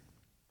dolphin.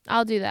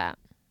 I'll do that.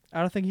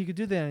 I don't think you could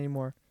do that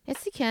anymore.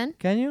 Yes, you can.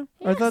 Can you?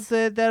 I thought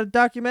Yes. that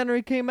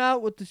documentary came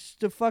out with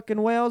the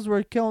fucking whales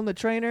were killing the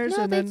trainers,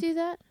 No, and they then do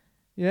that.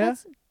 yeah,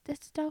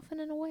 That's a dolphin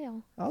and a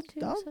whale. I'll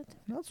Two I'll, separate-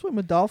 I'll swim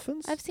with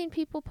dolphins. I've seen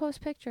people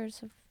post pictures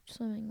of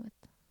swimming with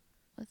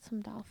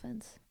some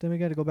dolphins. Then we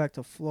got to go back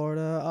to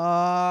Florida.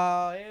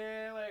 Oh,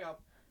 here we go.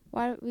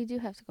 Why we do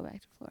have to go back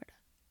to Florida?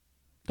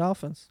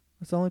 Dolphins.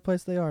 That's the only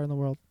place they are in the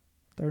world.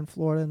 They're in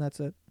Florida, and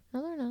that's it.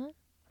 No, they're not.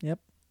 Yep.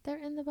 They're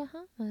in the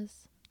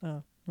Bahamas.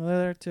 Oh, well, they're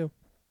there too.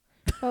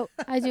 Oh,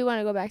 I do want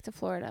to go back to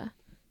Florida.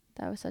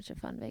 That was such a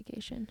fun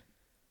vacation.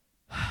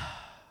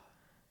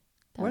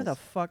 Where the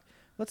fuck?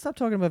 Let's stop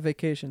talking about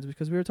vacations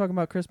because we were talking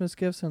about Christmas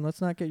gifts, and let's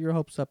not get your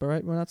hopes up. All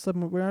right, we're not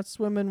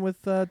swimming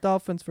with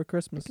dolphins for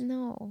Christmas.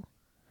 No.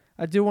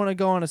 I do want to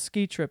go on a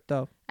ski trip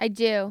though, I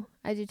do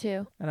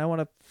too. and I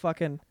want to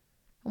fucking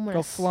I'm gonna go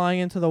s- flying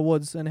into the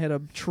woods and hit a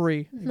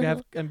tree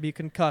and be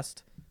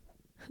concussed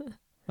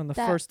on the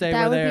first day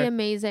that we're would there. be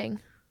amazing.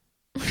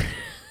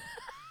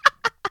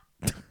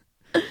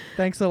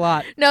 Thanks a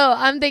lot. No,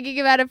 I'm thinking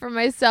about it for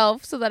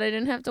myself so that I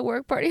didn't have to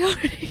work party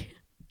hard.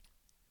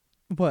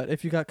 What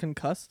if you got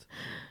concussed?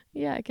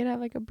 Yeah, I could have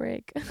like a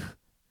break.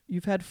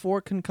 You've had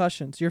 4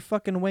 concussions. You're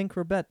fucking Wayne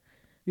Corbett.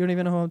 You don't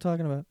even know who I'm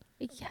talking about.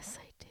 Yes,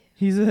 I do.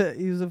 He's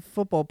a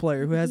football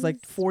player who has like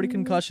He's 40 really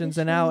concussions,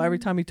 and now every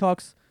fishing. time he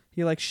talks,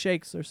 he like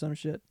shakes or some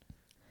shit.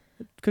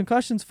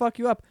 Concussions fuck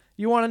you up.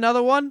 You want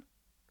another one?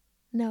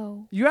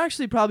 No. You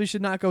actually probably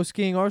should not go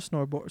skiing or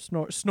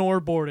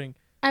snowboarding.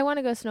 I want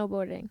to go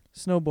snowboarding.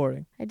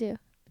 Snowboarding. I do.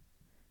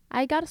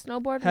 I got a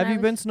snowboard. Have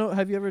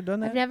you ever done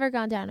that? I've never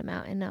gone down a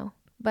mountain, no.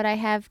 But I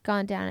have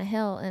gone down a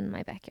hill in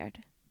my backyard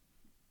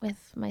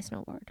with my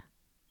snowboard.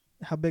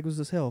 How big was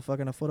this hill?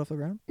 Fucking a foot off the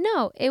ground?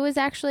 No, it was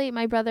actually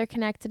my brother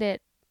connected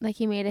it. Like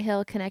he made a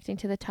hill connecting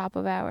to the top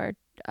of our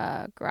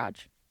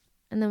garage.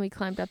 And then we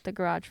climbed up the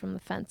garage from the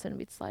fence and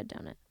we'd slide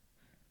down it.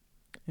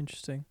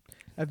 Interesting.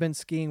 I've been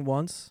skiing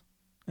once,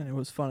 and it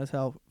was fun as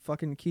hell.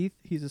 Fucking Keith,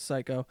 he's a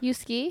psycho. You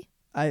ski?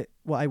 I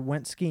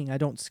went skiing. I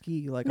don't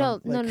ski like No.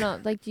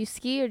 Like, do you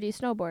ski or do you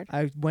snowboard?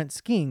 I went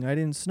skiing. I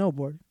didn't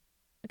snowboard.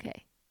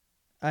 Okay.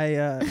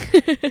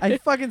 I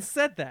fucking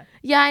said that.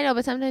 Yeah, I know,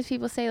 but sometimes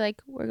people say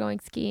like we're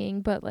going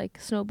skiing, but like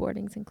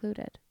snowboarding's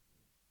included.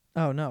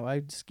 Oh no,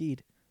 I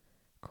skied.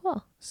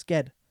 Cool. I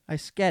sked.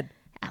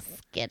 I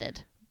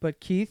skidded.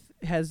 But Keith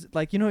has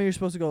like, you know, you're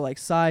supposed to go like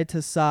side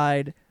to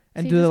side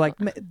and So you do just like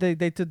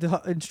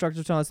the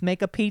instructors telling us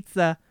make a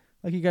pizza.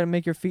 Like you got to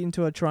make your feet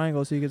into a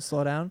triangle so you can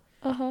slow down.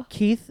 Uh-huh.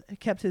 Keith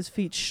kept his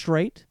feet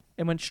straight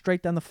and went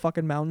straight down the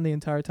fucking mountain the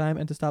entire time,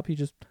 and to stop he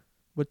just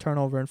would turn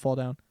over and fall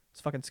down.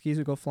 His fucking skis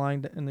would go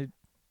flying and they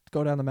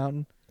go down the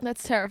mountain.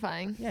 That's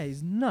terrifying. Yeah,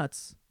 he's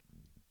nuts.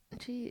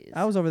 Jeez.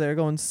 I was over there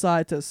going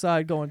side to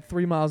side, going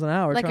 3 miles an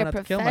hour, like trying a not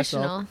to kill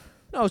myself. professional.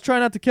 No, I was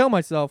trying not to kill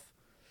myself.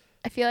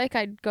 I feel like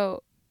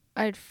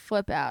I'd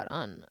flip out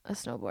on a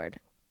snowboard.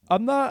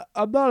 I'm not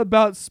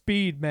about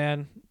speed,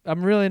 man.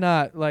 I'm really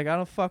not. Like, I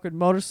don't fuck with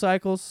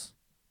motorcycles.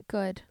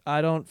 Good.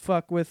 I don't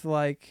fuck with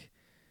like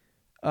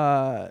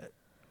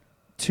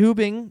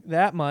tubing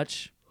that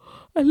much.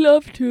 I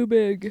love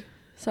tubing.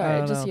 Sorry, I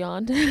don't just know.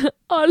 yawned.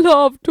 I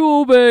love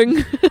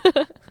tubing.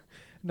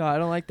 No, I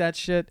don't like that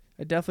shit.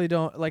 I definitely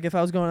don't. Like, if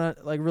I was going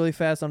like really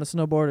fast on a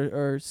snowboard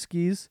or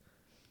skis,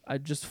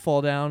 I'd just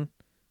fall down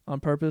on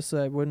purpose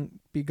so I wouldn't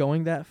be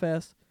going that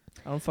fast.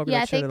 I don't fuck with Yeah,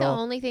 I that shit think at the all.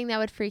 only thing that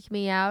would freak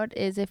me out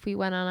is if we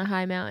went on a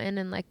high mountain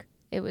and like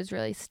it was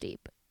really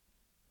steep.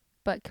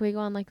 But can we go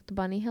on like the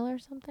Bunny Hill or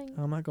something?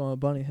 I'm not going on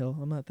Bunny Hill.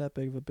 I'm not that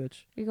big of a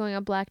bitch. You're going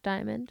on Black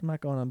Diamond? I'm not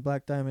going on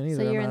Black Diamond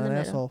So either. you're I'm in not the an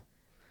middle. asshole.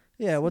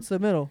 Yeah, what's the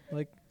middle?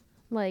 Like,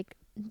 Like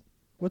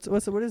what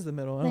is the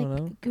middle? I don't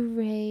know.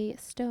 gray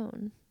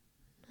stone.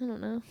 I don't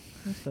know.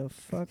 What the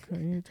fuck are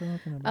you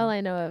talking about? All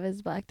I know of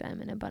is Black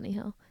Diamond and Bunny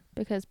Hill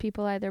because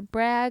people either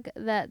brag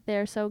that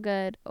they're so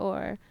good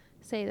or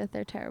say that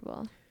they're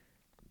terrible.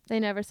 They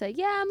never say,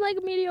 "Yeah, I'm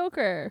like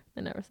mediocre."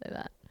 They never say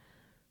that.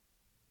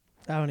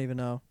 I don't even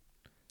know.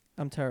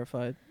 I'm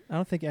terrified. I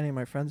don't think any of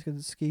my friends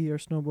could ski or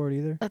snowboard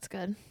either. That's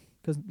good.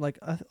 Because like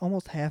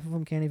almost half of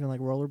them can't even like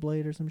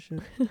rollerblade or some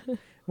shit.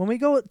 When we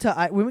go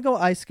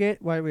ice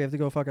skate, why do we have to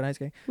go fucking ice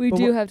skating? We But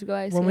do have to go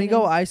ice When skating. we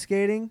go ice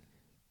skating,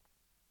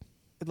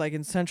 like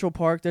in Central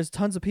Park, there's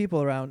tons of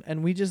people around,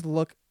 and we just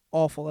look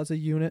awful as a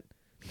unit.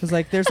 Because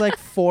like there's like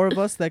 4 of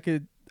us that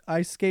could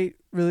ice skate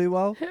really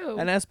well, Who?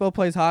 and Espo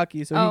plays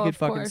hockey, so Oh, he could of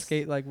fucking course.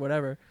 skate like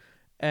whatever.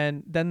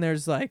 And then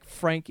there's like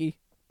Frankie,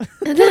 And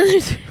then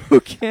there's-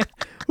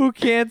 who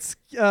can't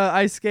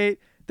ice skate.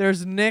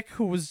 There's Nick,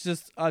 who was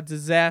just a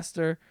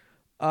disaster.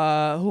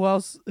 Who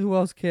else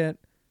can't?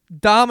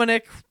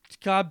 Dominic,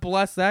 God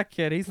bless that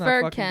kid. He's not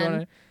Ferg fucking can. going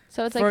to.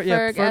 so it's like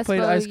Ferg Ferg,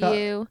 played ice Espo,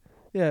 you.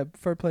 Yeah,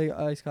 Ferg play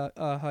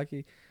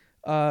hockey.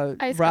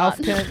 Ice Ralph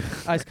cotton. can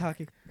ice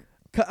cocky.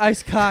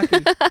 Ice cocky.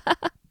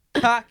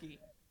 Cocky.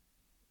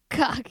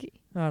 Cocky.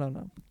 I don't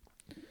know.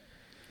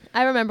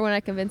 I remember when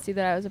I convinced you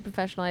that I was a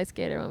professional ice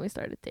skater when we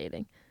started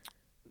dating.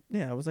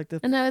 Yeah, it was like the.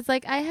 And I was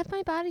like, I have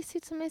my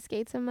bodysuits and my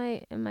skates in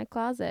my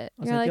closet.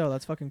 I was You're like, like, yo,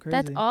 that's fucking crazy.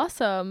 that's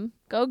awesome.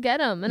 Go get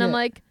them. And I'm Yeah.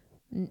 like,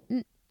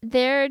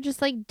 they're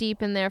just like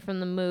deep in there from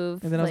the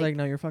move. And then I was like,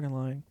 no, you're fucking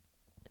lying.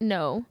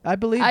 no. I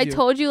believe I you.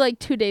 told you like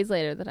 2 days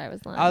later that I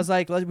was lying. I was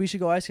like, we should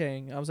go ice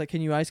skating. I was like,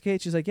 can you ice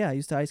skate? She's like, yeah, I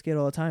used to ice skate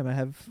all the time. I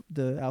have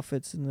the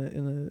outfits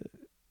in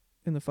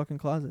the fucking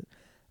closet.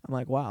 I'm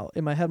like, wow.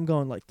 In my head, I'm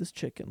going like, this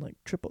chick can like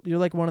triple. You're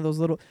like one of those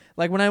little,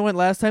 like when I went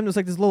last time, there's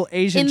like this little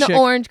Asian in chick. the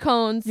orange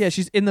cones. Yeah,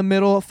 she's in the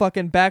middle,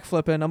 fucking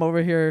backflipping. I'm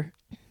over here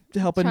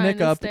helping trying Nick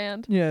to up.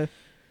 stand. Yeah,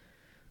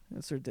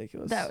 that's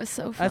ridiculous. That was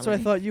so funny. That's what I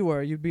thought you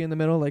were. You'd be in the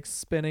middle, like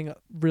spinning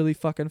really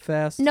fucking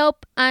fast.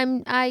 Nope.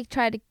 I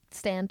try to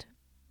stand.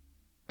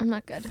 I'm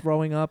not good.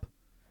 Throwing up.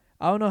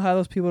 I don't know how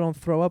those people don't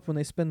throw up when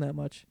they spin that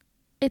much.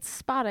 It's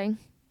spotting.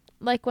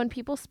 Like when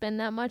people spin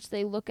that much,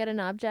 they look at an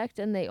object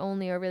and they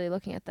only are really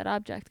looking at that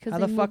object. How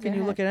the fuck can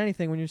you look at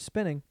anything when you're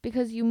spinning?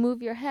 Because you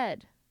move your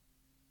head.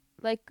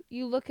 Like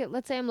you look at,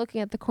 let's say I'm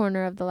looking at the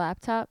corner of the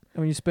laptop.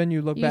 And when you spin,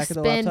 you look You back at the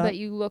spin, laptop? but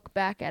you look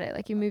back at it.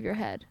 Like you move your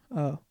head.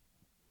 Oh.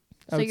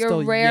 I So would you're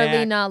still rarely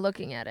yak. not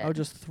looking at it. I would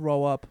just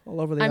throw up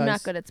all over the I'm ice.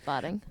 not good at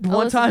spotting.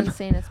 One Alyssa's time-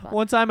 insane at spotting.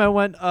 One time I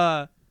went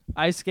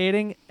ice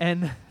skating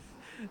and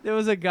there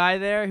was a guy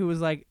there who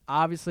was like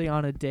obviously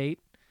on a date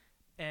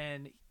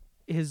and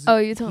You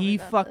told me he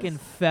about fucking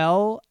this.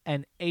 fell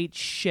and ate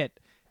shit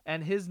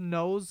and his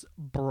nose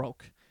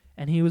broke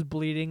and he was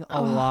bleeding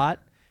a lot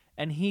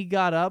and he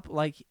got up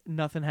like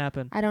nothing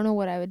happened. I don't know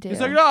what I would do.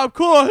 He's like, "No, I'm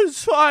cool,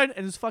 it's fine,"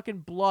 and his fucking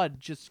blood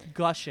just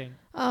gushing.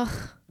 Ugh.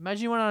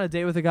 Imagine you went on a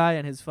date with a guy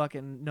and his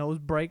fucking nose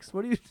breaks.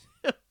 What do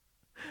you?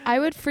 I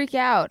would freak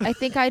out. I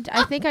think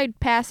I'd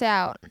pass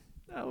out.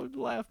 I would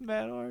laugh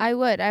mad hard. I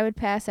would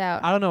pass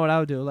out. I don't know what I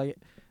would do. Like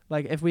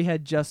if we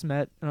had just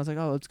met and I was like,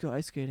 "Oh, let's go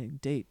ice skating,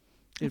 date."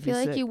 I It'd feel be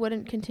like sick. you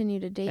wouldn't continue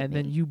to date And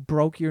me. then you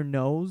broke your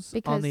nose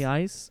on the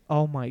ice.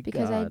 Oh my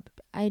because god!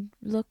 I'd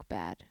look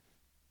bad.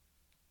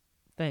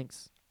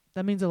 Thanks.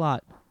 That means a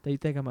lot. That you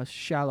think I'm a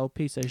shallow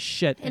piece of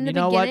shit. In And the you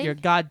know what? beginning- You're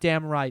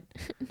goddamn right.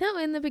 No,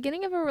 in the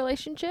beginning of a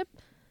relationship,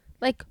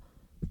 like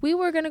we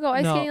were gonna go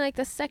ice No. skating like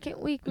the second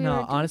week we were No,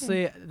 dating.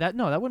 honestly, that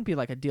wouldn't be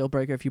like a deal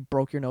breaker if you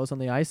broke your nose on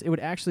the ice. It would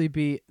actually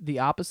be the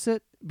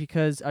opposite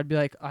because I'd be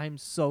like, I'm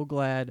so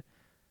glad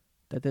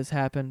that this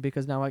happened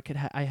because now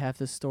I have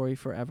this story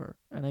forever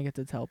and I get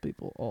to tell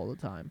people all the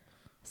time.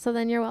 So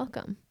then you're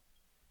welcome.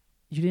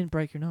 You didn't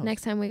break your nose.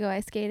 Next time we go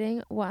ice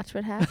skating, watch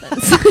what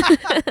happens.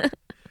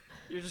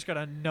 You're just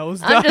gonna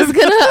nose I'm dive.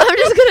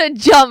 just gonna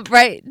jump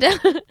right down,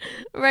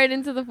 right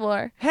into the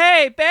floor.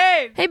 Hey,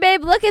 babe! Hey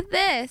babe, look at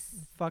this.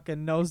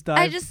 Fucking nose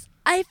dive.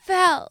 I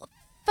fell.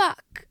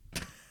 Fuck.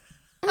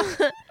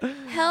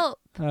 Help.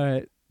 All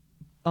right.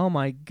 Oh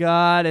my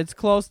god, it's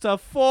close to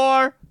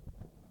 4.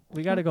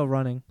 We gotta go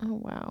running.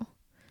 Oh wow.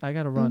 I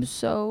gotta I'm run.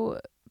 so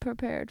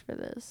prepared for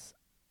this.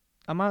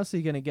 I'm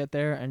honestly gonna get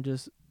there and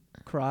just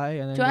cry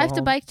and then Do go I have to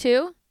home. bike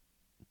too?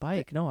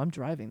 Bike? No, I'm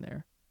driving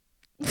there.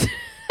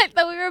 I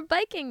thought we were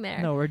biking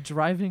there. No, we're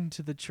driving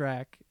to the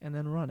track and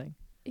then running.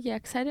 Yeah,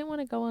 'cause I didn't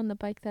want to go on the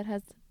bike that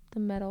has the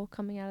metal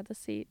coming out of the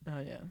seat. Oh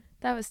yeah.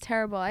 That was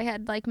terrible. I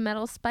had like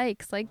metal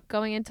spikes like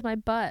going into my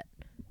butt,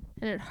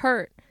 and it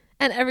hurt.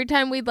 And every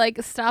time we'd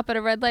like stop at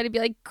a red light, I'd be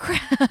like,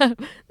 "Crap,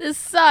 this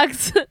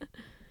sucks."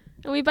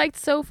 And we biked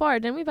so far.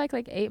 Didn't we bike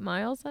like 8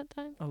 miles that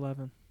time?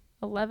 11.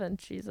 11.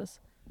 Jesus.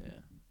 Yeah.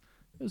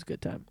 It was a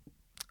good time.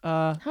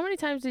 How many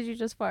times did you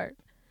just fart?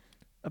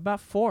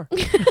 About 4.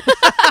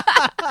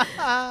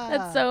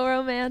 That's so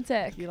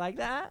romantic. You like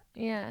that?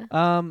 Yeah.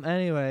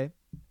 Anyway.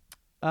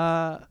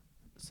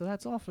 So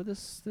that's all for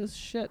this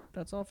shit.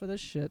 That's all for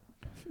this shit.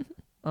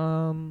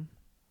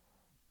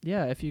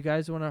 Yeah, if you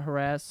guys want to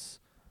harass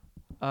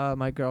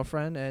my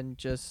girlfriend and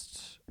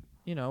just,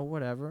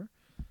 whatever,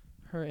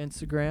 her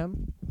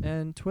Instagram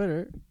and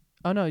Twitter.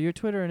 Oh no, your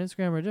Twitter and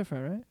Instagram are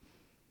different, right?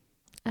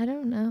 I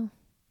don't know.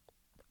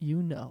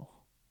 You know.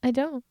 I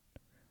don't.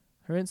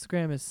 Her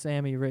Instagram is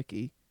Sammy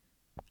Ricky.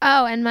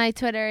 Oh, and my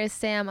Twitter is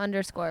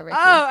Sam_Ricky.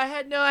 Oh, I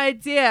had no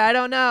idea. I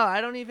don't know.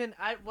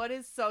 What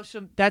is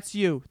social? That's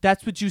you.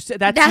 That's what you said.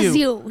 That's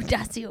you.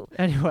 That's you.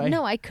 Anyway.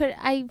 No, I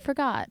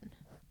forgot.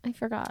 I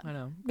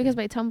know. Because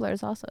my Tumblr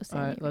is also Sam.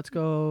 All right, let's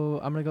go.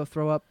 I'm going to go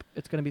throw up.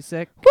 It's going to be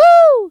sick.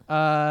 Woo!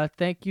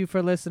 Thank you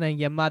for listening,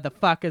 you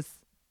motherfuckers.